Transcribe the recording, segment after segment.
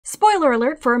Spoiler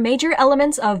alert for major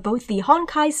elements of both the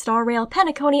Honkai Star Rail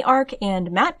PENACONY arc and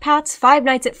MatPat's Five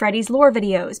Nights at Freddy's lore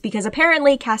videos, because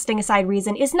apparently casting aside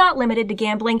reason is not limited to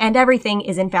gambling and everything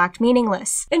is in fact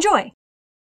meaningless. Enjoy!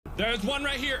 There's one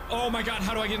right here! Oh my god,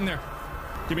 how do I get in there?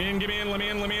 Get me in, let me in, let me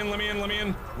in, let me in, let me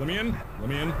in, let me in, let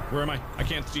me in. Where am I? I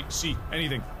can't see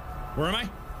anything. Where am I?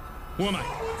 Who am I?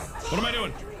 What am I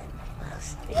doing?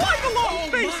 Why the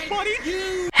long face,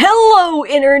 buddy? Hello,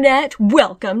 Internet!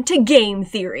 Welcome to Game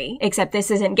Theory. Except this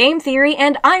isn't Game Theory,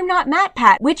 and I'm not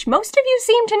MatPat, which most of you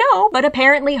seem to know, but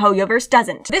apparently Hoyoverse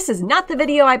doesn't. This is not the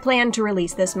video I planned to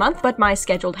release this month, but my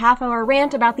scheduled half-hour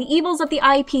rant about the evils of the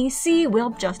IPC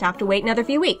will just have to wait another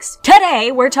few weeks.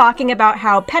 Today, we're talking about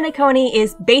how PENACONY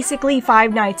is basically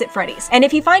Five Nights at Freddy's. And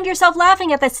if you find yourself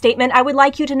laughing at that statement, I would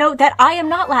like you to note that I am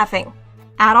not laughing.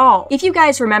 At all. If you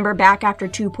guys remember back after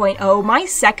 2.0, my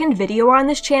second video on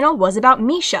this channel was about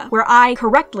Misha, where I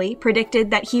correctly predicted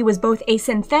that he was both a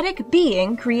synthetic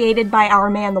being created by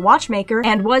our man the Watchmaker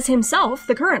and was himself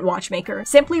the current Watchmaker,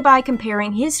 simply by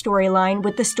comparing his storyline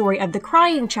with the story of the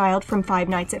crying child from Five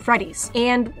Nights at Freddy's.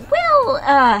 And,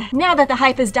 well, now that the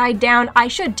hype has died down, I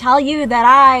should tell you that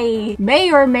I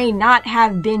may or may not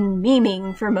have been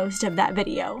memeing for most of that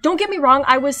video. Don't get me wrong,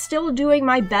 I was still doing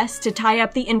my best to tie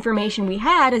up the information we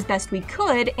had as best we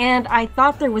could, and I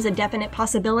thought there was a definite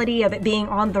possibility of it being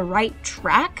on the right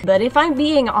track, but if I'm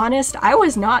being honest, I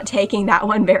was not taking that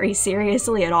one very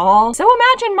seriously at all. So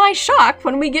imagine my shock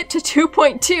when we get to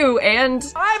 2.2 and...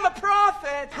 I'm a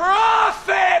prophet!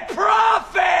 Prophet!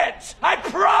 I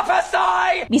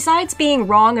prophesy! Besides being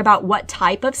wrong about what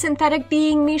type of synthetic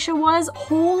being Misha was,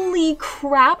 holy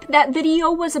crap, that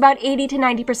video was about 80 to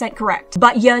 90% correct.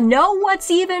 But you know what's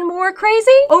even more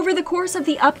crazy? Over the course of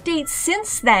the updates since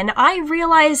then, I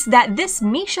realized that this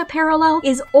Misha parallel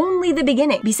is only the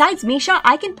beginning. Besides Misha,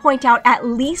 I can point out at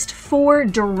least 4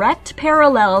 direct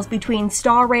parallels between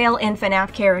Star Rail and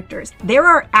FNAF characters. There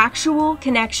are actual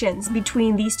connections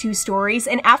between these two stories,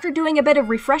 and after doing a bit of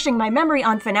refreshing my memory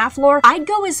on FNAF lore, I'd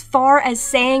go as far as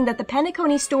saying that the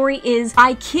PENACONY story is,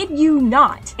 I kid you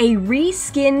not, a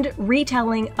reskinned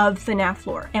retelling of FNAF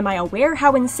lore. Am I aware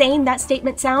how insane that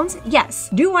statement sounds? Yes.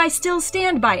 Do I still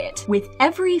stand by it? With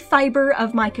every fiber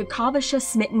of my Kakavasha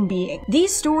smitten being.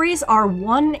 These stories are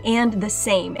one and the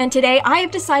same, and today I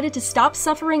have decided to stop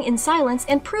suffering in silence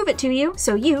and prove it to you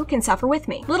so you can suffer with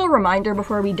me. Little reminder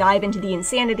before we dive into the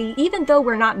insanity, even though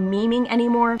we're not memeing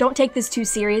anymore, don't take this too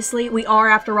seriously. We are,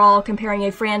 after all, comparing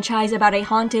a franchise about a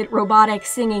haunted, robotic,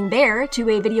 singing bear to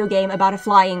a video game about a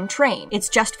flying train. It's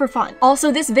just for fun.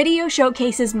 Also, this video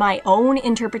showcases my own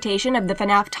interpretation of the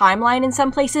FNAF timeline in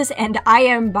some places, and I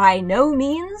am by no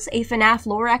means a FNAF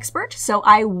lore expert, so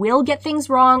I will get things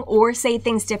wrong or say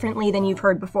things differently than you've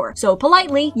heard before. So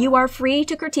politely, you are free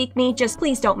to critique me, just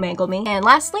please don't mangle me. And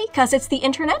lastly, cause it's the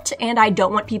internet and I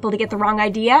don't want people to get the wrong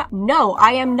idea, no,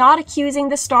 I am not accusing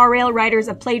the Star Rail writers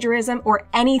of plagiarism or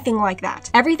anything like that.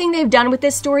 Everything they've done with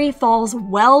this story falls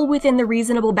well within the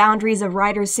reasonable boundaries of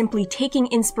writers simply taking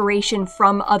inspiration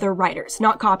from other writers,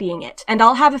 not copying it. And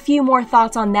I'll have a few more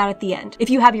thoughts on that at the end. If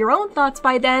you have your own thoughts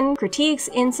by then, critiques,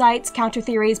 insights, counter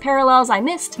theories, parallels I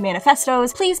missed,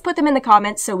 manifestos, please put them in the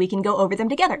comments so we can go over them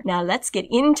together. Now let's get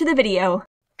into the video.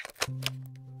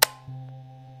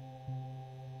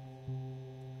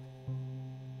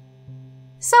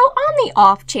 So on the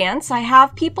off chance I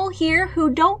have people here who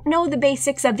don't know the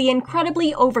basics of the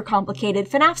incredibly overcomplicated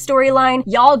FNAF storyline,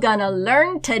 y'all gonna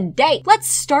learn today. Let's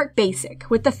start basic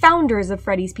with the founders of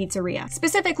Freddy's Pizzeria.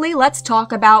 Specifically, let's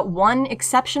talk about one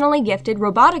exceptionally gifted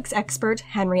robotics expert,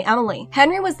 Henry Emily.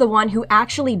 Henry was the one who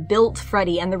actually built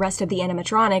Freddy and the rest of the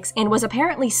animatronics, and was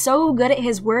apparently so good at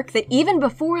his work that even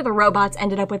before the robots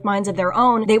ended up with minds of their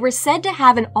own, they were said to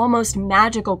have an almost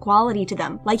magical quality to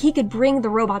them, like he could bring the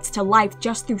robots to life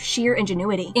just through sheer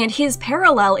ingenuity. And his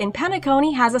parallel in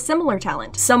PENACONY has a similar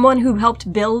talent. Someone who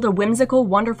helped build a whimsical,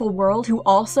 wonderful world who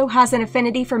also has an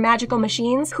affinity for magical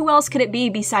machines. Who else could it be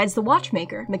besides the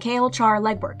Watchmaker, Mikhail Char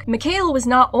Legwork? Mikhail was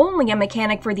not only a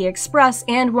mechanic for the Express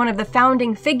and one of the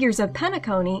founding figures of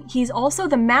PENACONY, he's also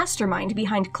the mastermind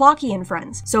behind Clocky and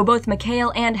Friends. So both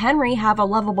Mikhail and Henry have a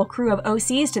lovable crew of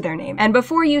OCs to their name. And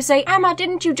before you say, Emma,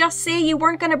 didn't you just say you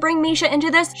weren't gonna bring Misha into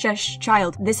this? Shush,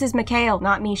 child. This is Mikhail,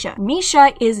 not Misha. Misha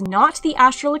is not the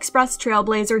Astral Express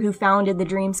trailblazer who founded the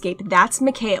dreamscape. That's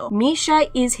Mikhail. Misha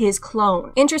is his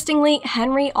clone. Interestingly,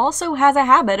 Henry also has a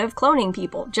habit of cloning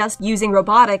people, just using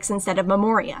robotics instead of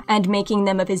Memoria, and making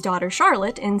them of his daughter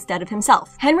Charlotte instead of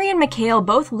himself. Henry and Mikhail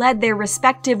both led their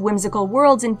respective whimsical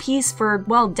worlds in peace for,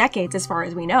 well, decades as far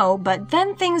as we know, but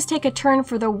then things take a turn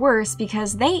for the worse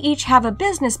because they each have a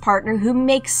business partner who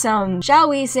makes some, shall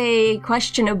we say,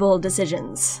 questionable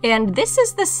decisions. And this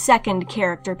is the second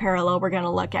character parallel we're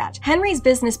gonna look at. Henry's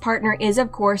business partner is,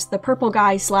 of course, the purple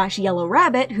guy / yellow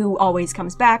rabbit who always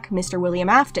comes back, Mr. William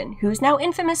Afton, who's now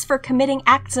infamous for committing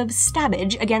acts of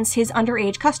stabbage against his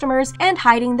underage customers and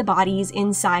hiding the bodies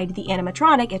inside the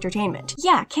animatronic entertainment.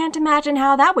 Yeah, can't imagine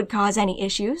how that would cause any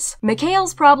issues.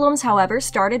 Mikhail's problems, however,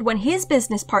 started when his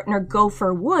business partner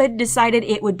Gopher Wood decided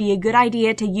it would be a good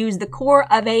idea to use the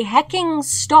core of a hecking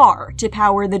star to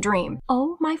power the dream.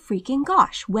 Oh my freaking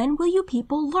gosh, when will you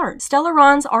people learn?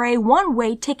 Stellarons are a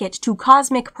one-way ticket to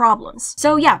cosmic problems.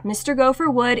 So yeah, Mr. Gopher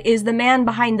Wood is the man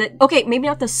behind the, okay, maybe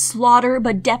not the slaughter,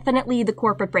 but definitely the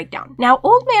corporate breakdown. Now,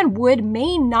 Old Man Wood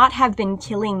may not have been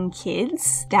killing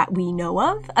kids that we know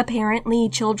of. Apparently,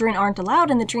 children aren't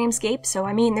allowed in the dreamscape, so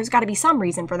I mean, there's gotta be some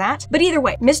reason for that. But either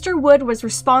way, Mr. Wood was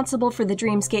responsible for the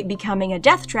dreamscape becoming a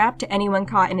death trap to anyone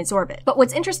caught in its orbit. But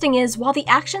what's interesting is, while the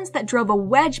actions that drove a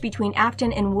wedge between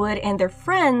Afton and Wood and their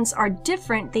friends are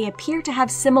different, they appear to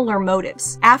have similar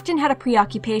motives. Afton had a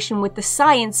preoccupation with the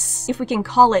science, if we can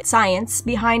call it science,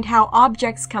 behind how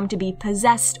objects come to be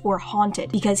possessed or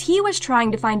haunted, because he was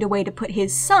trying to find a way to put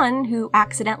his son, who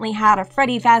accidentally had a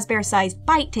Freddy Fazbear-sized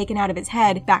bite taken out of his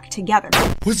head, back together.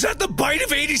 Was that the bite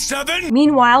of 87?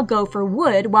 Meanwhile, Gopher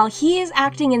Wood, while he is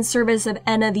acting in service of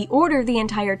Enna the Order the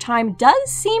entire time, does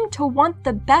seem to want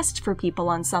the best for people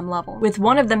on some level, with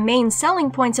one of the main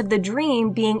selling points of the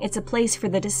dream being it's a place for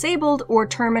the disabled or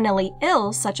terminally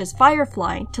ill, such as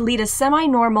Firefly, to lead a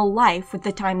semi-normal life with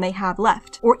the time they have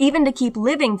left, or even to keep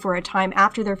living for a time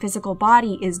after their physical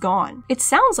body is gone. It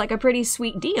sounds like a pretty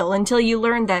sweet deal until you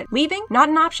learn that leaving, not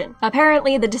an option.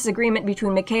 Apparently, the disagreement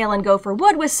between Mikhail and Gopher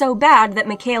Wood was so bad that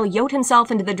Mikhail yoked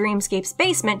himself into the dreamscape's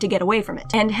basement to get away from it.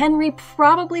 And Henry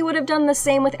probably would have done the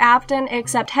same with Afton,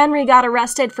 except Henry got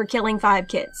arrested for killing 5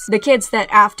 kids. The kids that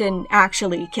Afton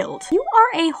actually killed. You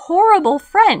are a horrible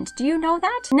friend, do you know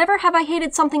that? Never have I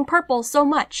hated something purple so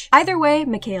much. Either way,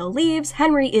 Mikhail leaves,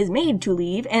 Henry is made to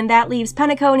leave, and that leaves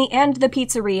PENACONY and the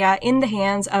pizzeria in the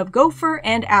hands of Gopher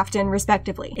and Afton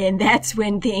respectively. And that's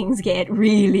when things get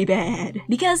really bad.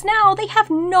 Because now they have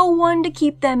no one to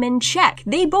keep them in check.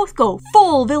 They both go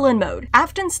full villain mode.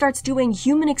 Afton starts doing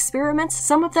human experiments,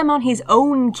 some of them on his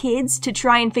own kids, to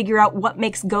try and figure out what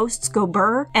makes ghosts go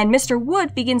burr, and Mr.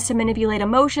 Wood begins to manipulate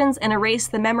emotions and erase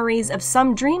the memories of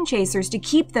some dream chasers to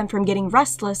keep them from getting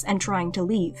restless and trying to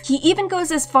leave. He even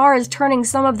goes as far as turning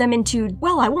some of them into,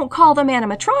 well, I won't call them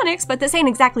animatronics, but this ain't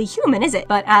exactly human, is it?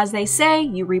 But as they say,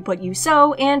 you reap what you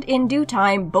sow, and in due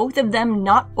time, both of them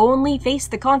not only face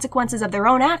the consequences of their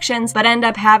own actions, but end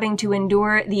up having to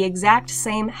endure the exact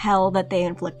same hell that they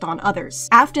inflict on others.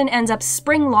 Afton ends up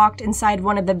spring-locked inside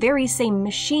one of the very same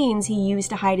machines he used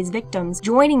to hide his victims,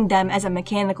 joining them as a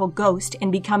mechanical ghost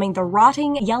and becoming the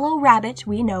rotting yellow rabbit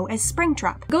we know as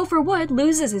Springtrap. Gopher Wood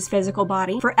loses his physical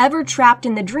body, forever trapped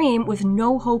in the dream with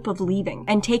no hope of leaving,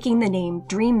 and taking the name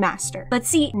Dream Master. But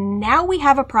see, now we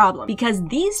have a problem, because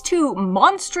these two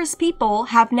monstrous people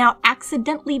have now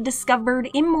accidentally discovered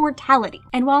immortality.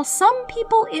 And while some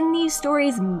people in these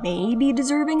stories may be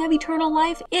deserving of eternal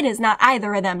life, it is not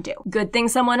either of them do. Good thing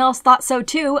someone else thought so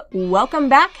too. Welcome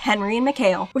back, Henry and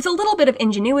Mikhail. With a little bit of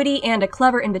ingenuity and a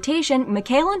clever invitation,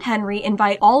 Mikhail and Henry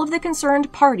invite all of the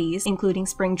concerned parties, including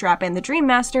Springtrap and the Dream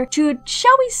Master, to,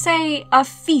 shall we say, a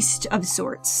feast of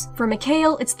sorts. For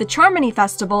Mikhail, it's the Charmony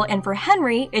Festival, and for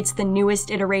Henry, it's the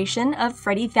newest iteration of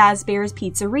Freddy Fazbear's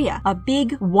Pizzeria. A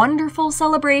big, wonderful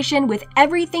celebration with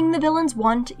everything the villains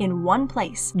want in one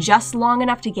place, just long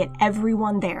enough to get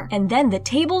everyone there. And then the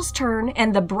tables turn,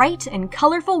 and the bright and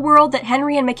colorful world that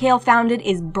Henry and Mikhail founded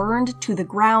is burned to the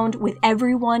ground with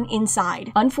everyone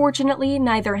inside. Unfortunately,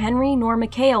 neither Henry nor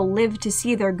Mikhail lived to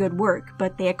see their good work,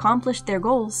 but they accomplished their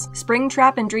goals.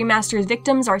 Springtrap and Dream Master's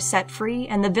victims are set free,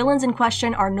 and the villains in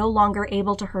question are no longer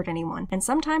able to hurt anyone. And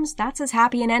sometimes that's as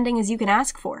happy an ending as you can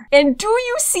ask for. And do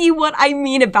you see what I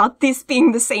mean about this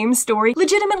being the same story?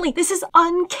 Legitimately, this is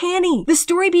uncanny. The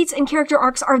story beats and character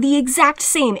arcs are the exact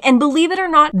same, and believe it or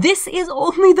not, this is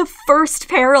only the first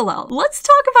parallel. Let's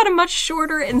talk about a much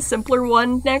shorter and simpler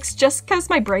one next, just because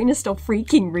my brain is still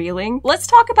freaking reeling. Let's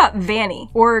talk about Vanny,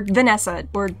 or Vanessa,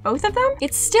 or both of them?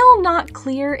 It's still not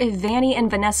clear if Vanny and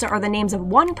Vanessa are the names of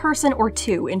one person or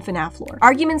two in FNAF lore.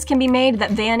 Arguments can be made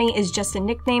that Vanny is just a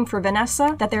nickname for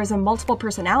Vanessa, that they're there's a multiple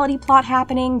personality plot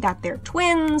happening, that they're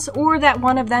twins, or that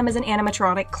one of them is an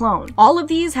animatronic clone. All of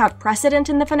these have precedent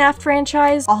in the FNAF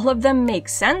franchise, all of them make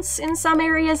sense in some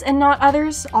areas and not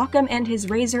others. Occam and his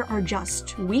razor are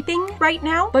just weeping right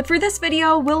now. But for this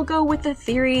video, we'll go with the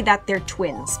theory that they're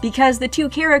twins, because the two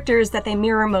characters that they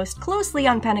mirror most closely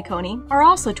on PENACONY are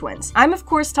also twins. I'm of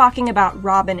course talking about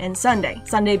Robin and Sunday.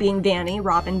 Sunday being Vanny,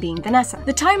 Robin being Vanessa.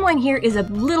 The timeline here is a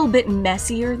little bit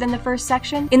messier than the first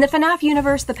section. In the FNAF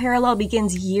universe, the parallel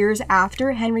begins years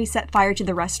after Henry set fire to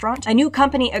the restaurant. A new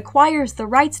company acquires the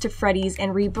rights to Freddy's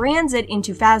and rebrands it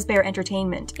into Fazbear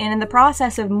Entertainment. And in the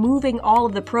process of moving all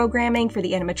of the programming for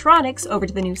the animatronics over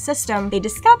to the new system, they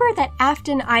discover that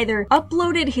Afton either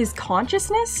uploaded his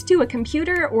consciousness to a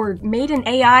computer or made an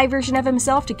AI version of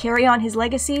himself to carry on his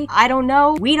legacy. I don't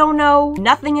know. We don't know.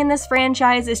 Nothing in this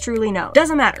franchise is truly known.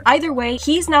 Doesn't matter. Either way,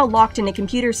 he's now locked in a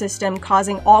computer system,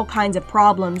 causing all kinds of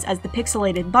problems as the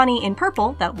pixelated bunny in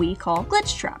purple that we call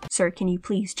Glitch Trap. Sir, can you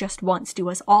please just once do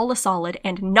us all a solid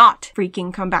and not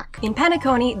freaking come back? In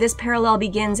PENACONY, this parallel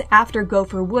begins after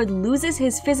Gopher Wood loses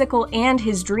his physical and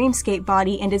his dreamscape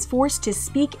body and is forced to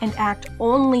speak and act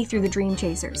only through the Dream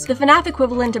Chasers. The FNAF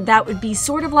equivalent of that would be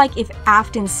sort of like if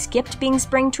Afton skipped being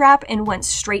Springtrap and went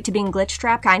straight to being Glitch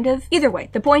Trap, kind of. Either way,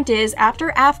 the point is,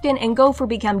 after Afton and Gopher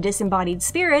become disembodied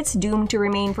spirits doomed to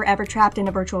remain forever trapped in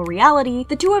a virtual reality,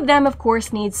 the two of them of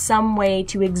course need some way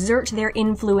to exert their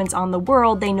influence on the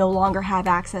world they no longer have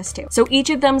access to. So each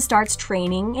of them starts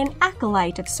training an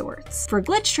acolyte of sorts. For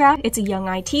Glitch Trap, it's a young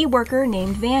IT worker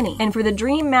named Vanny, and for the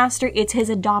Dream Master, it's his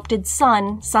adopted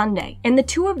son, Sunday. And the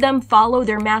two of them follow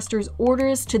their master's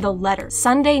orders to the letter.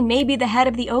 Sunday may be the head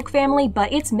of the Oak family,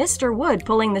 but it's Mr. Wood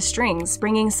pulling the strings,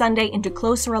 bringing Sunday into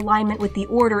closer alignment with the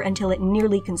order until it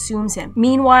nearly consumes him.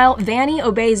 Meanwhile, Vanny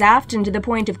obeys Afton to the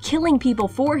point of killing people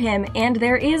for him, and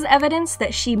there is evidence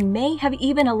that she may have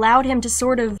even allowed him to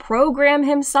sort of program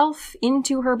himself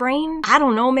into her brain. I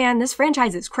don't know, man, this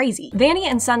franchise is crazy. Vanny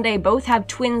and Sunday both have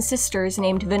twin sisters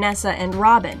named Vanessa and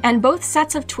Robin, and both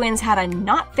sets of twins had a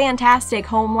not fantastic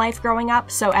home life growing up,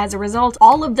 so as a result,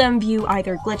 all of them view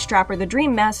either Glitch Trap or the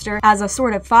Dream Master as a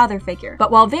sort of father figure.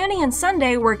 But while Vanny and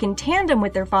Sunday work in tandem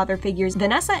with their father figures,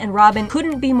 Vanessa and Robin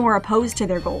couldn't be more opposed to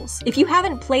their goals. If you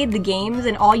haven't played the games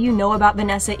and all you know about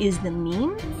Vanessa is the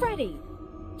meme, Freddy,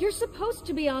 you're supposed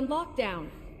to be on lockdown.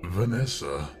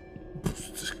 Vanessa.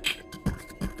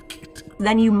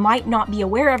 then you might not be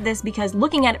aware of this because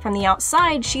looking at it from the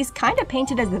outside, she's kind of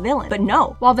painted as the villain. But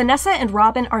no, while Vanessa and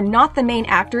Robin are not the main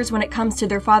actors when it comes to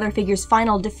their father figure's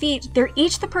final defeat, they're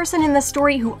each the person in the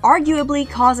story who arguably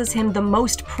causes him the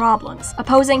most problems,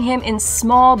 opposing him in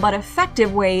small but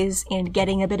effective ways and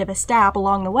getting a bit of a stab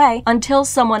along the way until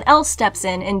someone else steps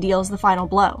in and deals the final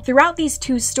blow. Throughout these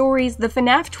two stories, the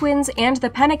FNAF twins and the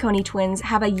PENACONY twins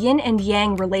have a yin and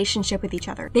yang relationship with each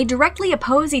other. They directly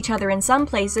oppose each other in some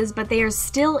places, but they are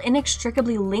still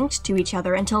inextricably linked to each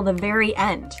other until the very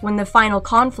end, when the final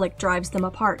conflict drives them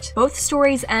apart. Both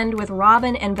stories end with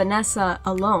Robin and Vanessa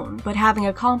alone, but having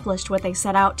accomplished what they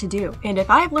set out to do. And if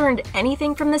I've learned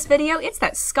anything from this video, it's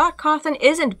that Scott Cawthon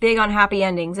isn't big on happy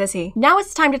endings, is he? Now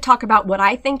it's time to talk about what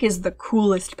I think is the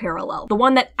coolest parallel, the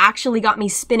one that actually got me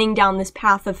spinning down this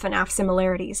path of FNAF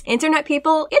similarities. Internet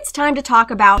people, it's time to talk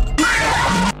about...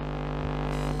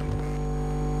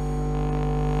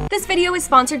 This video is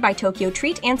sponsored by Tokyo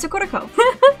Treat and Sacuraco.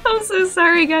 I'm so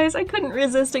sorry guys, I couldn't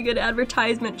resist a good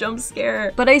advertisement jump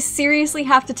scare. But I seriously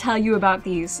have to tell you about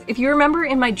these. If you remember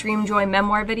in my Dream Joy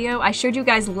memoir video, I showed you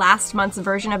guys last month's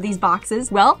version of these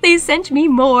boxes. Well, they sent me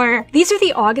more. These are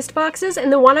the August boxes,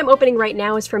 and the one I'm opening right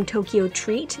now is from Tokyo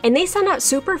Treat. And they send out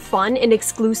super fun and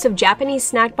exclusive Japanese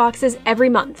snack boxes every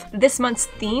month. This month's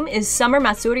theme is Summer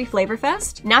Matsuri Flavor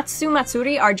Fest. Natsu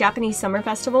Matsuri are Japanese summer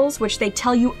festivals, which they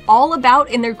tell you all about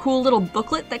in their cool little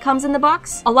booklet that comes in the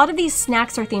box. A lot of these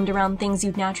snacks are themed around things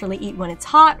you'd naturally eat when it's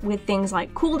hot, with things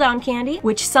like cool down candy,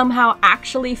 which somehow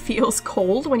actually feels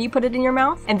cold when you put it in your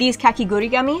mouth, and these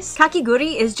kakiguri gummies.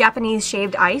 Kakiguri is Japanese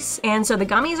shaved ice, and so the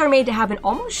gummies are made to have an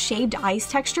almost shaved ice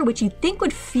texture, which you'd think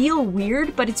would feel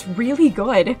weird, but it's really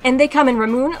good. And they come in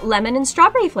Ramoon, lemon, and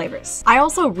strawberry flavors. I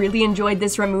also really enjoyed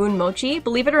this Ramoon mochi.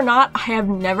 Believe it or not, I have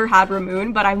never had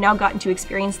Ramoon, but I've now gotten to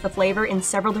experience the flavor in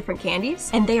several different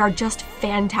candies, and they are just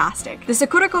fantastic. The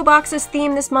Sacuraco box's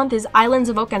theme this month is Islands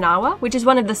of Okinawa, which is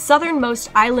one of the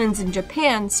southernmost islands in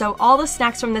Japan, so all the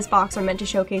snacks from this box are meant to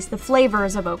showcase the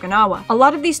flavors of Okinawa. A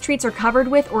lot of these treats are covered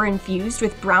with or infused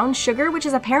with brown sugar, which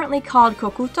is apparently called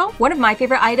kokuto. One of my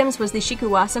favorite items was the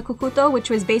shikuwasa kokuto, which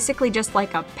was basically just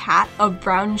like a pat of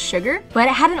brown sugar, but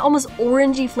it had an almost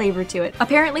orangey flavor to it.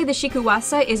 Apparently the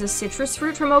shikuwasa is a citrus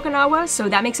fruit from Okinawa, so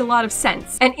that makes a lot of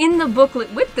sense. And in the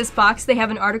booklet with this box, they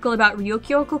have an article about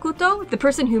Ryokyo kokuto, the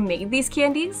person who made these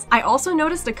candies. I also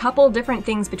noticed a couple different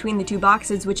things between the two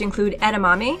boxes, which include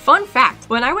edamame. Fun fact,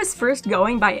 when I was first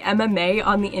going by MMA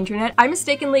on the internet, I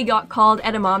mistakenly got called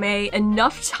edamame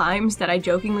enough times that I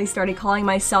jokingly started calling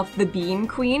myself the Bean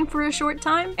Queen for a short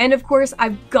time. And of course,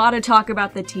 I've gotta talk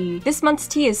about the tea. This month's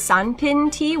tea is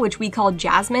sanpin tea, which we call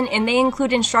jasmine, and they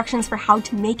include instructions for how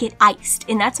to make it iced.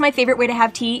 And that's my favorite way to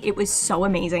have tea. It was so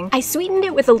amazing. I sweetened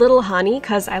it with a little honey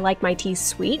because I like my tea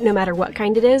sweet no matter what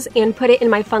kind it is, and put it in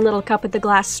my fun little cup with the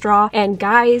glass straw. And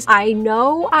guys, I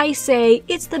know I say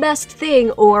it's the best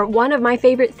thing or one of my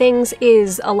favorite things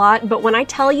is a lot, but when I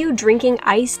tell you drinking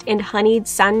iced and honeyed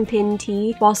sanpin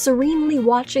tea while serenely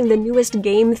watching the newest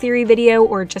game theory video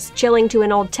or just chilling to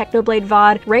an old Technoblade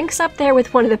VOD ranks up there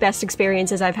with one of the best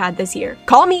experiences I've had this year.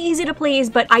 Call me easy to please,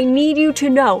 but I need you to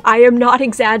know I am not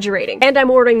exaggerating, and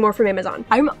I'm ordering more from Amazon.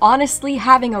 I'm honestly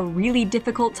having a really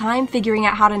difficult time figuring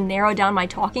out how to narrow down my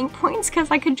talking points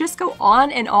because I could just go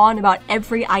on and on about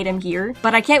every item here,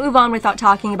 but I can't move on without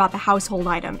talking about the household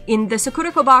item. In the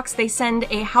Sacuraco box, they send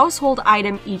a household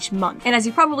item each month, and as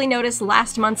you probably noticed,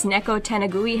 last month's Neko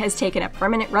Tenagui has taken a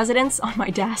permanent residence on my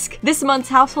desk. This month's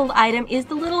household item is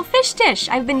the little fish dish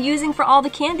I've been using for all the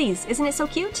candies. Isn't it so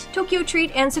cute? Tokyo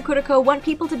Treat and Sacuraco want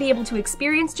people to be able to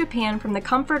experience Japan from the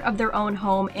comfort of their own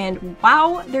home, and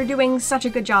wow, they're doing such a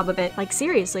good job of it. Like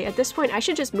seriously, at this point I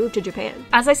should just move to Japan.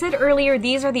 As I said earlier,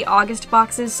 these are the August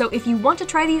boxes, so if you want to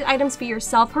try these items for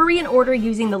yourself, hurry and order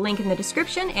using the link in the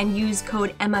description and use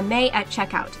code MMA at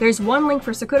checkout. There's one link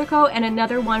for Sacuraco and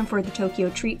another one for the Tokyo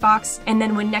Treat box, and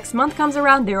then when next month comes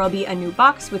around, there will be a new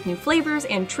box with new flavors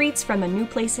and treats from a new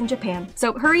place in Japan.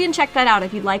 So hurry and check that out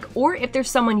if you'd like, or if there's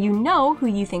someone you know who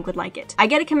you think would like it. I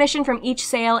get a commission from each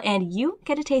sale and you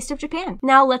get a taste of Japan.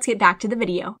 Now let's get back to the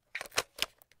video.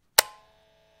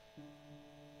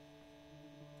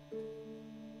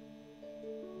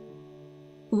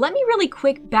 Let me really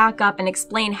quick back up and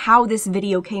explain how this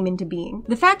video came into being.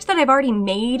 The fact that I've already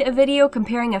made a video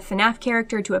comparing a FNAF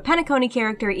character to a PENACONY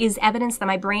character is evidence that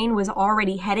my brain was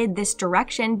already headed this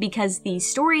direction because the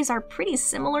stories are pretty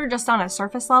similar just on a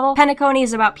surface level. PENACONY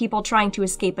is about people trying to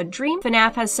escape a dream.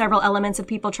 FNAF has several elements of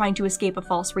people trying to escape a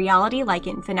false reality, like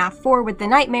in FNAF 4 with the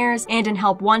nightmares, and in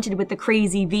Help Wanted with the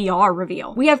crazy VR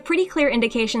reveal. We have pretty clear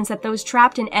indications that those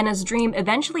trapped in Enna's dream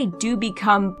eventually do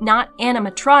become not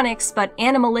animatronics, but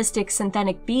animalistic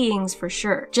synthetic beings for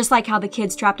sure. Just like how the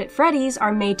kids trapped at Freddy's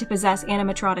are made to possess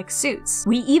animatronic suits.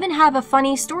 We even have a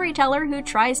funny storyteller who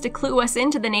tries to clue us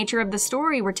into the nature of the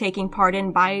story we're taking part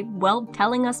in by, well,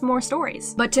 telling us more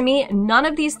stories. But to me, none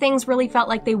of these things really felt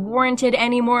like they warranted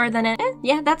any more than a,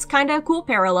 yeah, that's kinda a cool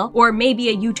parallel, or maybe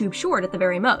a YouTube short at the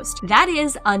very most. That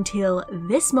is until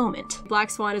this moment. Black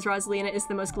Swan as Rosalina is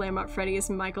the most glam-up Freddy's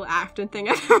Michael Afton thing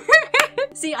I've ever heard.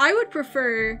 See, I would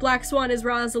prefer Black Swan as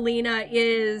Rosalina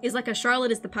is like a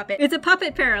Charlotte is the puppet. It's a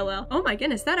puppet parallel. Oh my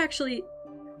goodness, that actually...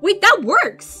 Wait, that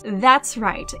works! That's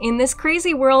right. In this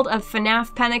crazy world of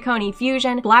FNAF PENACONY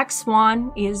fusion, Black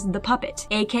Swan is the puppet,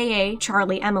 aka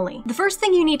Charlie Emily. The first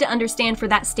thing you need to understand for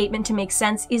that statement to make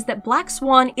sense is that Black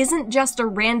Swan isn't just a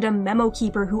random memo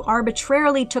keeper who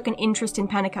arbitrarily took an interest in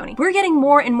PENACONY. We're getting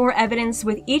more and more evidence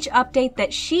with each update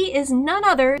that she is none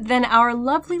other than our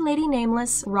lovely lady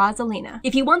nameless, Rosalina.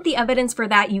 If you want the evidence for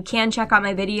that, you can check out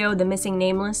my video, The Missing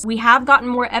Nameless. We have gotten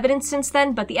more evidence since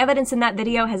then, but the evidence in that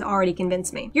video has already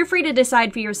convinced me. You're free to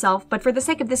decide for yourself, but for the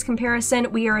sake of this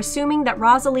comparison, we are assuming that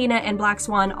Rosalina and Black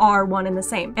Swan are one and the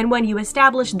same. And when you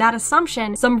establish that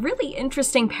assumption, some really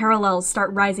interesting parallels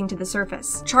start rising to the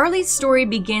surface. Charlie's story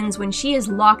begins when she is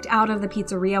locked out of the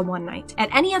pizzeria one night.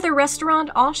 At any other restaurant,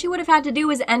 all she would have had to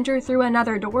do is enter through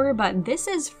another door, but this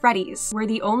is Freddy's, where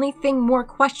the only thing more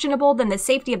questionable than the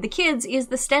safety of the kids is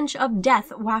the stench of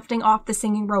death wafting off the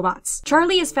singing robots.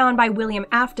 Charlie is found by William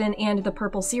Afton, and the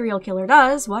purple serial killer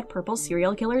does what purple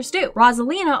serial killers killers do.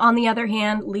 Rosalina, on the other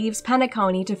hand, leaves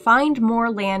PENACONY to find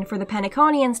more land for the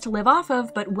Penaconians to live off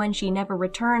of, but when she never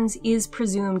returns, is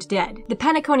presumed dead. The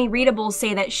PENACONY readables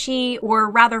say that she, or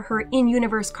rather her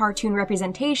in-universe cartoon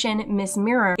representation, Miss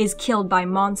Mirror, is killed by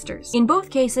monsters. In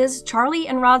both cases, Charlie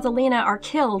and Rosalina are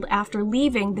killed after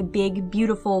leaving the big,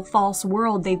 beautiful, false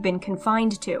world they've been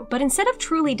confined to. But instead of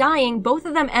truly dying, both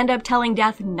of them end up telling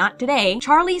Death, "Not today."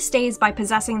 Charlie stays by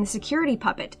possessing the security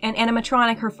puppet, an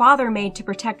animatronic her father made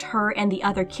to protect her and the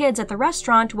other kids at the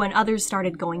restaurant when others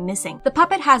started going missing. The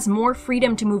puppet has more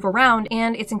freedom to move around,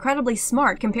 and it's incredibly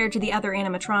smart compared to the other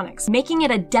animatronics, making it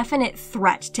a definite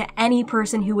threat to any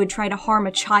person who would try to harm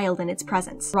a child in its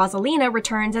presence. Rosalina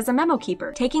returns as a memo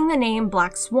keeper, taking the name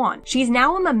Black Swan. She's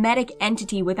now a mimetic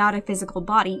entity without a physical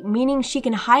body, meaning she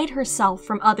can hide herself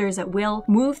from others at will,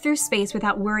 move through space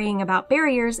without worrying about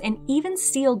barriers, and even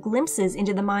steal glimpses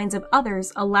into the minds of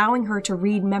others, allowing her to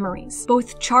read memories.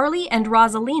 Both Charlie and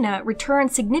Rosalina return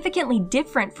significantly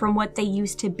different from what they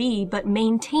used to be, but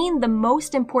maintain the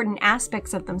most important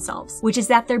aspects of themselves, which is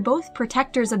that they're both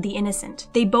protectors of the innocent.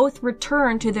 They both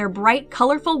return to their bright,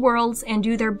 colorful worlds and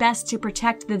do their best to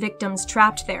protect the victims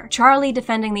trapped there. Charlie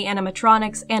defending the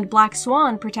animatronics, and Black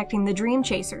Swan protecting the dream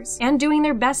chasers, and doing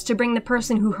their best to bring the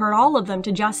person who hurt all of them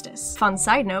to justice. Fun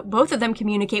side note, both of them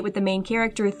communicate with the main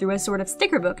character through a sort of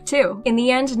sticker book too. In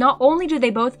the end, not only do they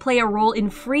both play a role in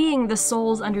freeing the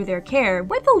souls under their care,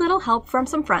 with a little help from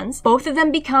some friends, both of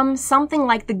them become something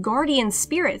like the guardian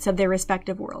spirits of their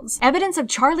respective worlds. Evidence of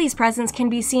Charlie's presence can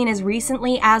be seen as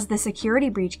recently as the Security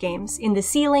Breach games, in the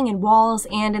ceiling and walls,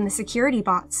 and in the security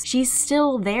bots. She's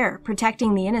still there,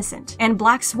 protecting the innocent. And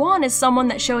Black Swan is someone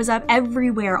that shows up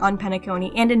everywhere on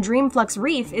PENACONY, and in Dreamflux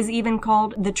Reef is even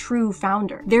called the true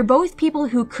founder. They're both people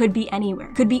who could be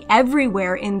anywhere, could be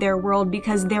everywhere in their world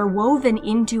because they're woven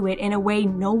into it in a way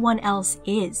no one else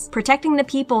is, protecting the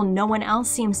people no one else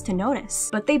seems to notice.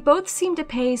 But they both seem to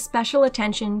pay special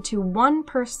attention to one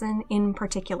person in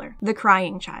particular, the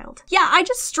crying child. Yeah, I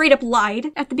just straight up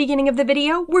lied at the beginning of the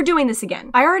video. We're doing this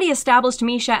again. I already established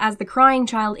Misha as the crying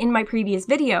child in my previous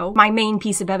video, my main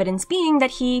piece of evidence being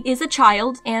that he is a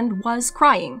child and was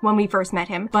crying when we first met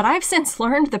him, but I've since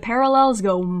learned the parallels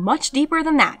go much deeper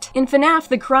than that. In FNAF,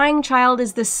 the crying child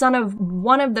is the son of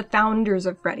one of the founders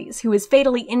of Freddy's, who is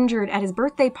fatally injured at his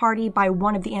birthday party by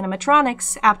one of the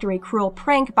animatronics after a cruel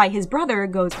prank by his brother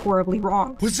goes horribly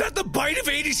wrong. Was that the bite of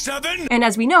 87? And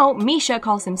as we know, Misha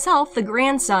calls himself the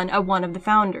grandson of one of the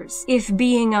founders, if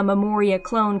being a Memoria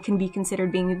clone can be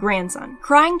considered being a grandson.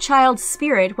 Crying Child's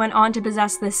spirit went on to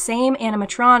possess the same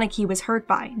animatronic he was hurt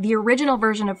by, the original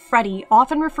version of Freddy,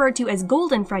 often referred to as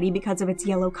Golden Freddy because of its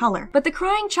yellow color. But the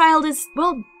Crying Child is,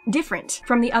 well, different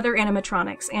from the other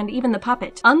animatronics and even the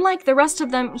puppet. Unlike the rest of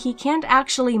them, he can't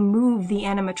actually move the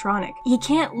animatronic. He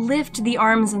can't lift the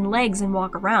arms and legs and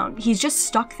walk around. He's just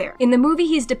stuck there. In the movie,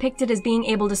 he's depicted as being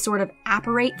able to sort of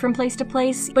apparate from place to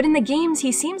place, but in the games,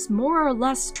 he seems more or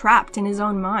less trapped in his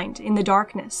own mind, in the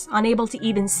darkness, unable to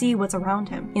even see what's around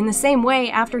him. In the same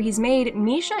way, after he's made,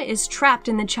 Misha is trapped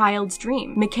in the child's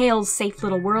dream, Mikhail's safe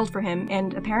little world for him,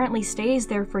 and apparently stays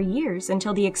there for years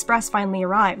until the express finally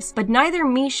arrives. But neither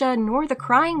Misha nor the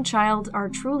crying child are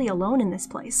truly alone in this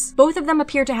place. Both of them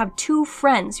appear to have two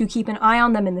friends who keep an eye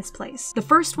on them in this place. The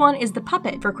first one is the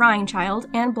puppet for Crying Child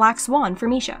and Black Swan for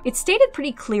Misha. It's stated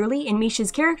pretty clearly in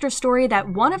Misha's character story that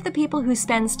one of the people who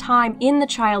spends time in the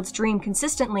child's dream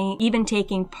consistently, even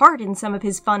taking part in some of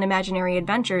his fun imaginary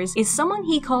adventures, is someone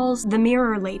he calls the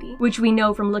Mirror Lady, which we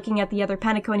know from looking at the other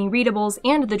PENACONY readables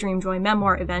and the Dreamjoy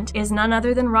memoir event is none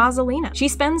other than Rosalina. She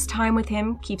spends time with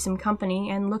him, keeps him company,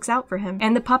 and looks out for him.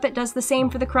 And the puppet does the same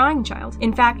for the crying child.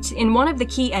 In fact, in one of the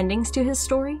key endings to his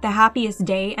story, the Happiest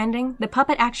Day ending, the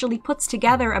puppet actually puts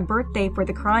together a birthday for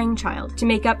the crying child to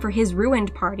make up for his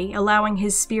ruined party, allowing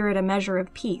his spirit a measure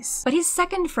of peace. But his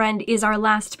second friend is our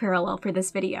last parallel for this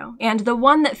video, and the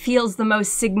one that feels the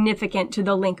most significant to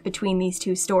the link between these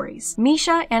two stories.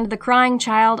 Misha and the crying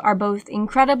child are both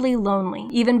incredibly lonely,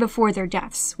 even before their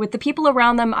deaths, with the people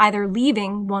around them either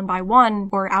leaving one by one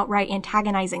or outright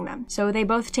antagonizing them. So they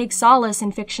both take solace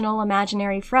in fictional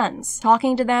imaginary friends,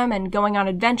 talking to them and going on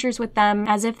adventures with them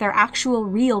as if they're actual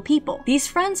real people. These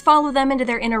friends follow them into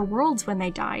their inner worlds when they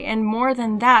die, and more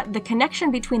than that, the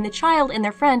connection between the child and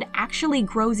their friend actually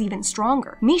grows even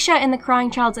stronger. Misha and the crying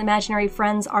child's imaginary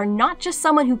friends are not just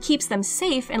someone who keeps them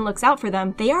safe and looks out for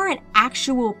them, they are an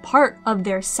actual part of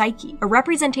their psyche, a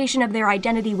representation of their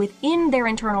identity within their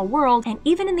internal world and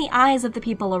even in the eyes of the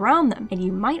people around them, and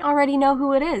you might already know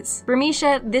who it is. For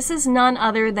Misha, this is none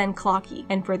other than Clocky, Clocky,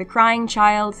 and for the crying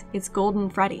child, it's Golden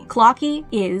Freddy. Clocky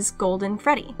is Golden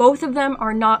Freddy. Both of them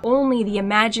are not only the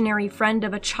imaginary friend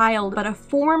of a child, but a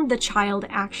form the child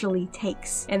actually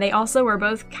takes. And they also are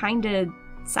both kinda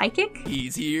psychic?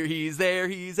 He's here, he's there,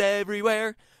 he's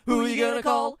everywhere. Who you gonna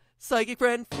call? Psychic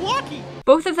friend Flocky.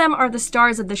 Both of them are the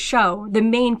stars of the show, the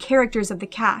main characters of the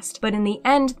cast, but in the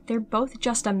end, they're both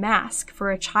just a mask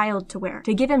for a child to wear,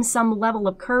 to give him some level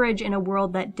of courage in a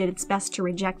world that did its best to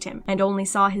reject him, and only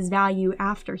saw his value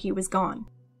after he was gone.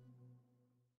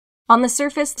 On the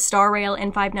surface, Star Rail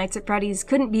and Five Nights at Freddy's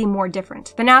couldn't be more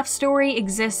different. FNAF's story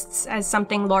exists as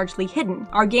something largely hidden.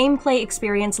 Our gameplay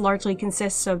experience largely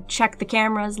consists of check the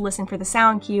cameras, listen for the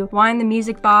sound cue, wind the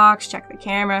music box, check the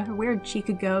camera, where'd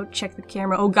Chica go, check the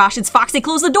camera, oh gosh, it's Foxy,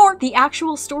 close the door! The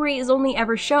actual story is only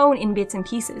ever shown in bits and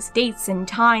pieces. Dates and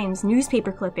times,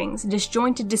 newspaper clippings,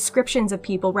 disjointed descriptions of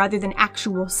people rather than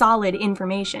actual solid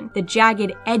information, the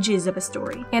jagged edges of a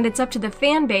story. And it's up to the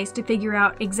fan base to figure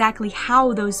out exactly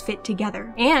how those fit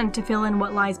together, and to fill in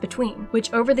what lies between,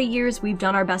 which over the years we've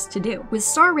done our best to do. With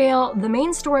Star Rail, the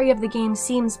main story of the game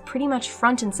seems pretty much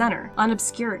front and center,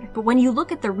 unobscured. But when you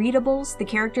look at the readables, the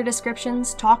character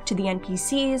descriptions, talk to the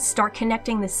NPCs, start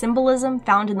connecting the symbolism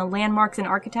found in the landmarks and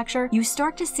architecture, you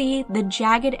start to see the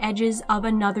jagged edges of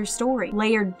another story,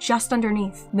 layered just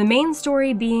underneath. The main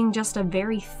story being just a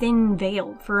very thin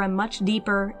veil for a much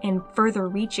deeper and further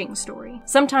reaching story.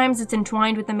 Sometimes it's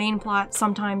entwined with the main plot,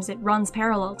 sometimes it runs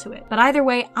parallel to it. But either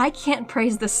way, I can't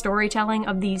praise the storytelling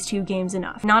of these two games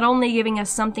enough. Not only giving us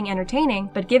something entertaining,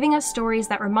 but giving us stories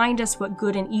that remind us what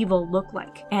good and evil look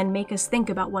like, and make us think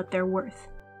about what they're worth.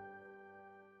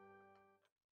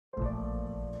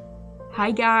 Hi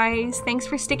guys, thanks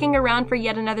for sticking around for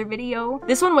yet another video.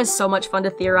 This one was so much fun to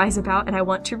theorize about, and I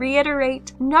want to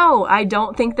reiterate, no, I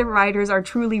don't think the writers are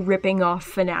truly ripping off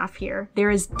FNAF here. There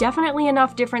is definitely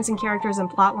enough difference in characters and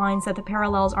plot lines that the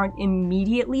parallels aren't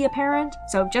immediately apparent,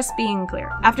 so just being clear.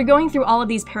 After going through all of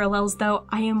these parallels though,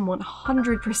 I am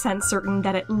 100% certain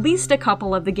that at least a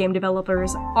couple of the game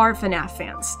developers are FNAF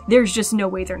fans. There's just no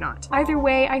way they're not. Either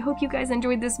way, I hope you guys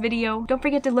enjoyed this video. Don't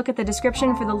forget to look at the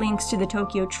description for the links to the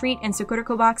Tokyo Treat and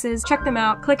Sacuraco boxes. Check them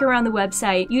out, click around the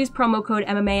website, use promo code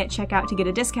MMA at checkout to get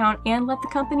a discount, and let the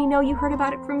company know you heard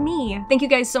about it from me. Thank you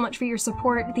guys so much for your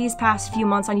support. These past few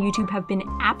months on YouTube have been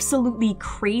absolutely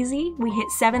crazy. We hit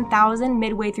 7,000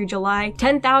 midway through July.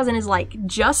 10,000 is like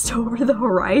just over the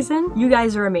horizon. You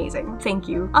guys are amazing. Thank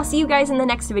you. I'll see you guys in the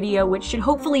next video, which should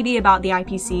hopefully be about the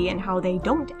IPC and how they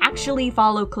don't actually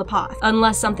follow Klapoth,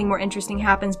 unless something more interesting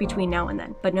happens between now and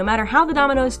then. But no matter how the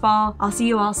dominoes fall, I'll see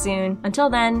you all soon. Until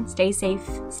then, stay safe,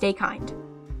 stay kind.